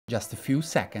Just a few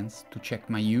seconds to check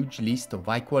my huge list of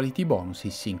high quality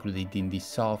bonuses included in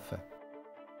this offer.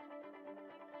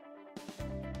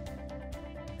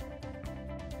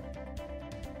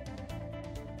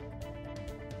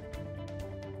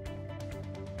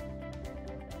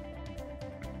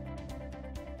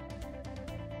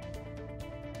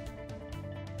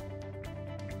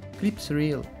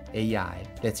 ClipsReel AI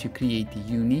lets you create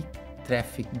unique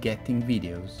traffic-getting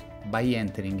videos by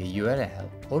entering a URL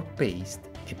or paste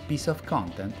a piece of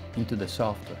content into the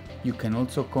software. You can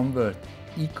also convert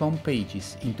e-com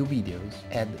pages into videos,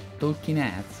 add talking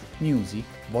heads, music,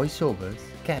 voiceovers,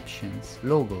 captions,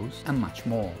 logos, and much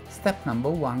more. Step number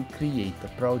 1. Create a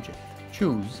project.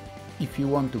 Choose if you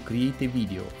want to create a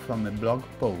video from a blog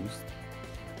post,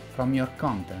 from your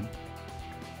content,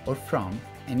 or from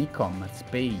an e-commerce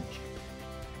page.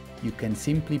 You can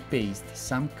simply paste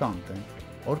some content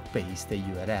or paste a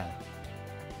URL.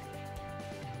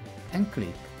 And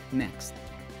click Next.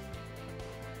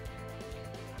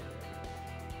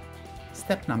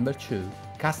 Step number 2.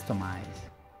 Customize.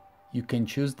 You can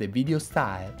choose the video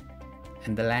style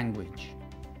and the language.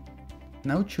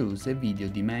 Now choose a video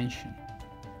dimension.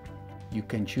 You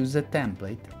can choose a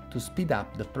template to speed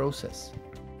up the process.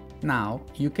 Now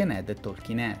you can add a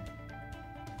talking head.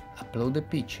 Upload a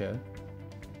picture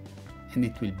and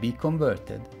it will be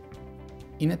converted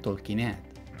in a talking head.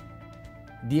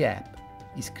 The app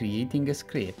is creating a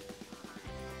script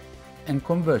and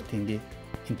converting it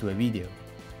into a video.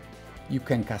 You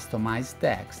can customize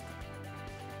text,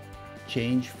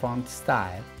 change font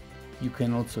style, you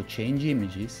can also change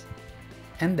images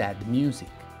and add music.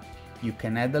 You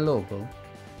can add a logo,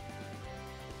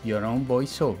 your own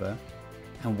voiceover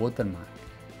and watermark.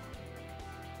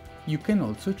 You can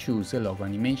also choose a logo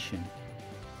animation.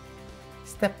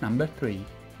 Step number 3.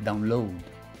 Download.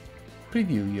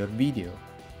 Preview your video.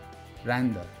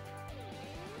 Render.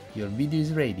 Your video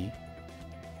is ready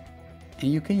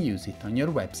and you can use it on your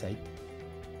website,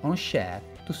 on share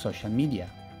to social media.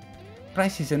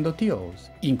 Prices and OTOs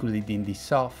included in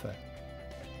this offer.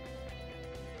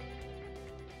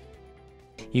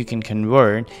 You can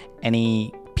convert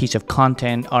any piece of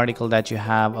content, article that you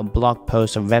have, a blog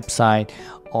post, a website,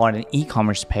 or an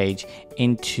e-commerce page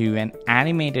into an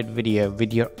animated video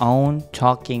with your own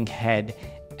talking head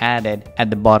added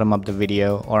at the bottom of the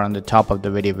video or on the top of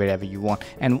the video, wherever you want.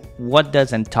 And what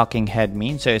does a talking head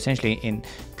mean? So essentially in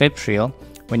ClipsReel,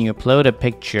 when you upload a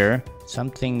picture,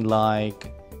 something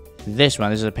like this one,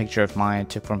 this is a picture of mine I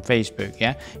took from Facebook,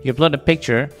 yeah? You upload a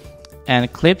picture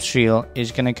and ClipsReel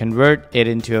is going to convert it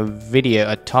into a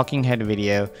video, a talking head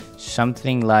video,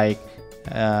 something like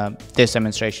this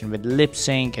demonstration with lip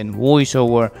sync and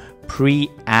voiceover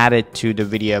pre-added to the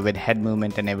video with head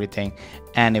movement and everything,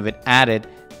 and it would add it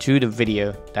to the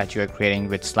video that you are creating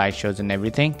with slideshows and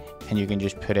everything, and you can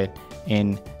just put it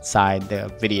inside the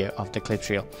video of the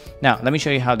ClipsReel. Now let me show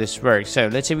you how this works. So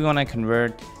let's say we want to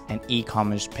convert an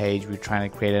e-commerce page. We're trying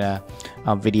to create a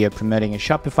video promoting a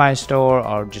Shopify store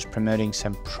or just promoting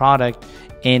some product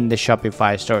in the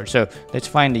Shopify store. So let's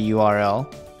find the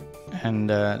URL and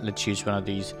let's use one of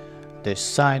these. This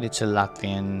site, it's a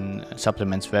Latvian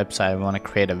supplements website. We want to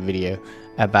create a video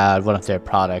about one of their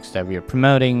products that we are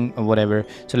promoting or whatever.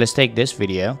 So let's take this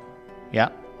video, yeah,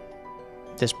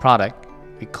 this product.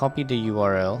 We copy the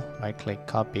URL, right click,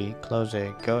 copy, close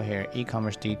it, go here,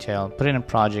 e-commerce detail, put in a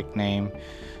project name,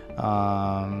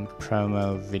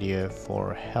 promo video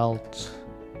for health,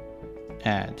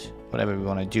 add whatever we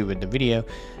want to do with the video,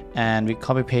 and we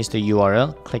copy paste the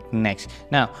URL, click next.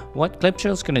 Now what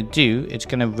ClipsReel is going to do, it's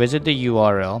going to visit the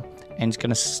URL and it's going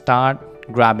to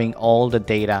start grabbing all the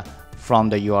data from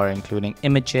the URL, including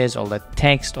images, all the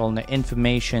text, all the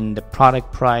information, the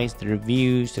product price, the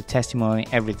reviews, the testimony,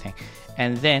 everything.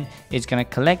 And then it's going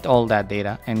to collect all that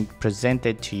data and present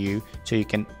it to you so you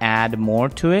can add more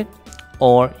to it,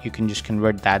 or you can just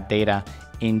convert that data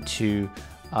into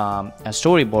a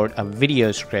storyboard, a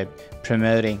video script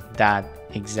promoting that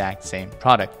exact same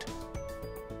product.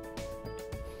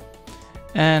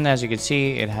 And as you can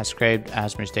see, it has scraped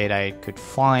as much data it could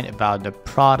find about the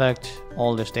product.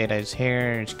 All this data is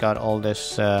here. It's got all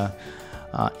this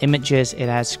images it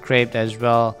has scraped as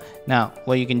well. Now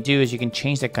what you can do is you can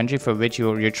change the country for which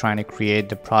you're trying to create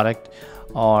the product,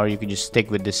 or you can just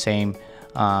stick with the same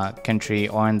country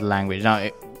or in the language. Now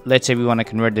let's say we want to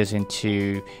convert this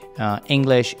into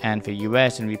English and for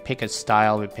US, and we pick a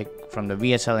style. We pick from the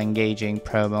VSL engaging,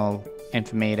 promo,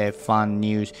 informative, fun,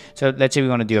 news. So let's say we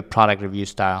want to do a product review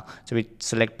style. So we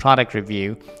select product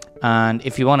review, and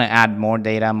if you want to add more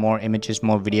data, more images,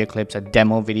 more video clips, a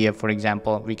demo video for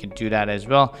example, we could do that as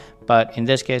well. But in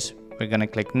this case we're gonna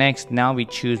click next. Now we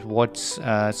choose what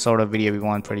sort of video we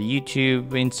want for YouTube,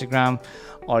 Instagram,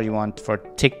 or you want for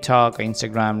TikTok,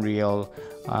 Instagram Reel,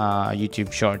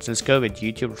 YouTube Shorts. Let's go with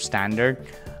YouTube standard,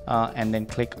 and then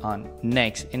click on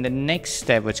next. In the next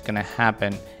step, what's gonna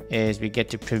happen is we get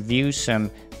to preview some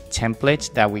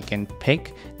templates that we can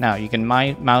pick. Now you can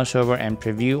mouse over and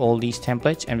preview all these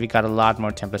templates, and we got a lot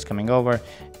more templates coming over,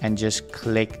 and just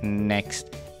click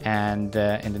next. And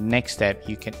in the next step,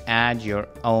 you can add your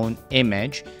own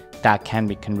image that can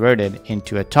be converted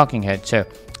into a talking head. So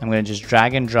I'm going to just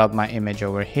drag and drop my image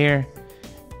over here,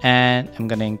 and I'm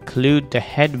going to include the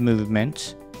head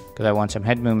movements because I want some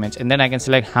head movements, and then I can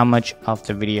select how much of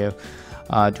the video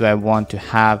do I want to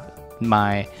have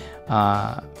my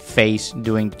face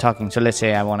doing the talking. So let's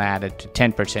say I want to add it to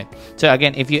 10%. So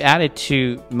again, if you add it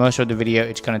to most of the video,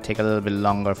 it's going to take a little bit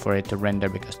longer for it to render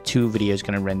because two videos is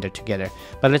going to render together.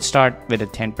 But let's start with a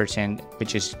 10%,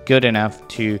 which is good enough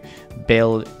to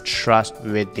build trust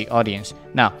with the audience.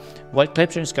 Now what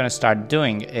ClipsReel is going to start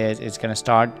doing is it's going to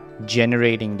start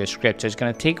generating the script. So it's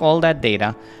going to take all that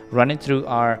data, run it through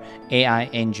our AI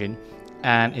engine,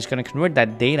 and it's going to convert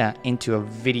that data into a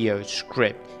video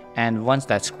script. And once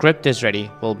that script is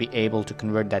ready, we'll be able to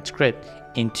convert that script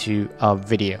into a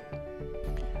video.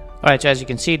 Alright, so as you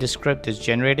can see, the script is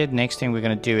generated. Next thing we're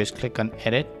going to do is click on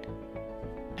edit,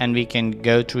 and we can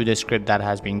go through the script that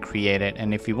has been created.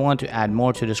 And if you want to add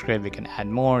more to the script, we can add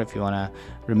more. If you want to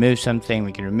remove something,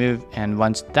 we can remove. And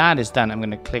once that is done, I'm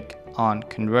going to click on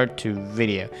convert to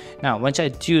video. Now once I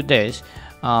do this,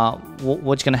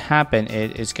 what's going to happen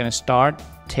is it's going to start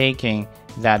taking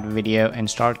that video and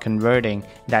start converting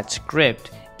that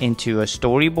script into a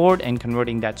storyboard, and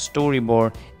converting that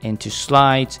storyboard into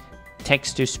slides,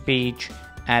 text to speech,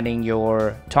 adding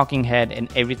your talking head and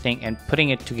everything, and putting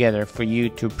it together for you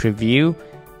to preview,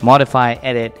 modify,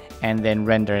 edit, and then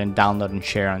render and download and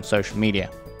share on social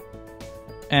media.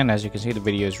 And as you can see, the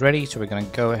video is ready, so we're going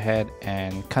to go ahead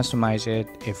and customize it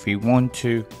if we want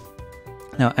to.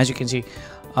 Now as you can see,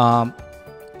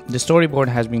 the storyboard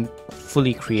has been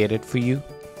fully created for you.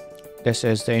 This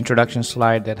is the introduction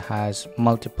slide that has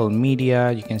multiple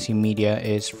media. You can see media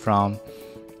is from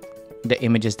the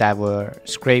images that were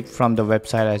scraped from the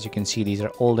website. As you can see, these are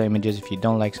all the images. If you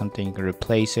don't like something, you can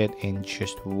replace it in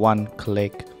just one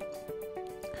click.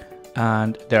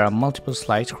 And there are multiple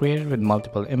slides created with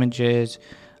multiple images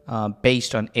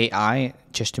based on AI,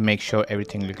 just to make sure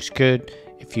everything looks good.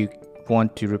 If you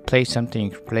want to replace something, you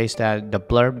can replace that. The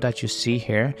blurb that you see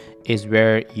here is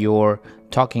where your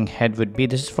talking head would be.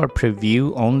 This is for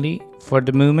preview only for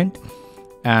the movement,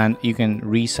 and you can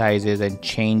resize it and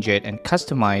change it and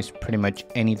customize pretty much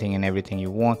anything and everything you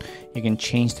want. You can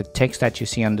change the text that you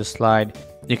see on the slide.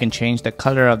 You can change the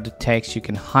color of the text. You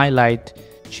can highlight,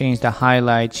 change the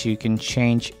highlights. You can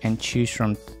change and choose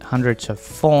from hundreds of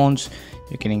fonts.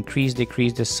 You can increase,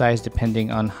 decrease the size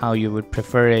depending on how you would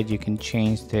prefer it. You can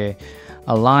change the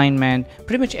alignment,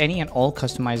 pretty much any and all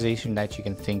customization that you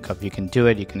can think of, you can do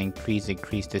it. You can increase,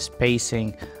 decrease the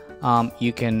spacing.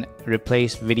 You can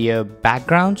replace video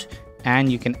backgrounds, and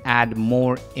you can add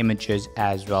more images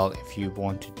as well if you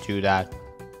want to do that,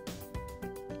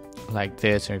 like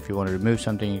this. Or if you want to remove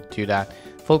something, you can do that.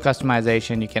 Full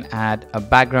customization. You can add a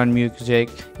background music.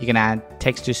 You can add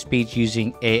text to speech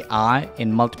using AI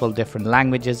in multiple different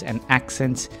languages and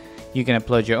accents. You can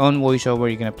upload your own voiceover.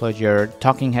 You can upload your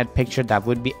talking head picture that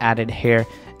would be added here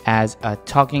as a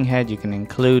talking head. You can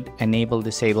include, enable,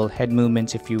 disable head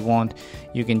movements if you want.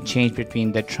 You can change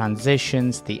between the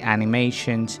transitions, the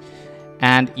animations,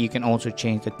 and you can also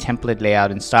change the template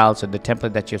layout and style. So the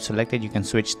template that you've selected, you can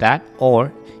switch that,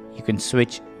 or you can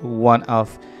switch one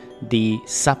of the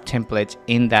sub templates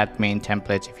in that main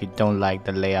template. If you don't like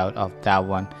the layout of that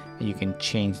one, you can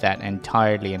change that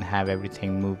entirely and have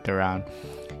everything moved around.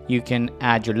 You can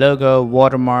add your logo,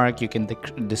 watermark. You can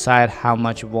decide how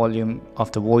much volume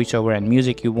of the voiceover and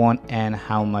music you want, and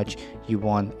how much you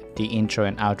want the intro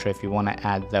and outro if you want to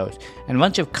add those. And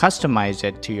once you've customized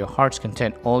it to your heart's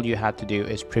content, all you have to do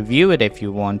is preview it if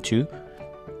you want to,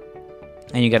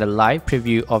 and you get a live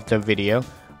preview of the video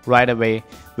right away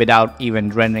without even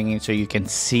rendering it, so you can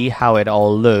see how it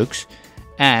all looks.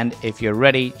 And if you're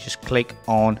ready, just click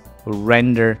on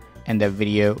render and the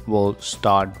video will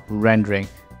start rendering.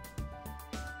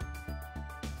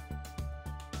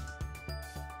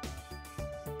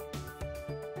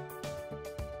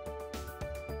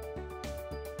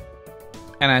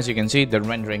 And as you can see, the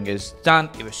rendering is done.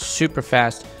 It was super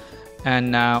fast.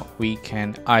 And now we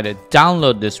can either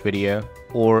download this video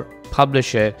or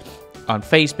publish it on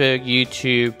Facebook,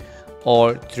 YouTube,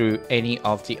 or through any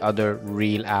of the other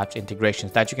Reel apps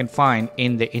integrations that you can find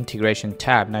in the integration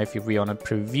tab. Now, if we want to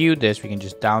preview this, we can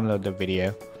just download the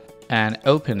video and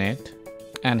open it.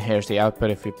 And here's the output.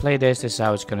 If we play this, this is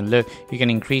how it's going to look. You can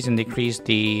increase and decrease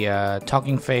the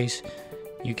talking face.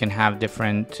 You can have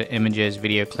different images,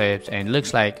 video clips, and it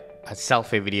looks like a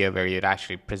selfie video where you're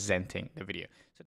actually presenting the video.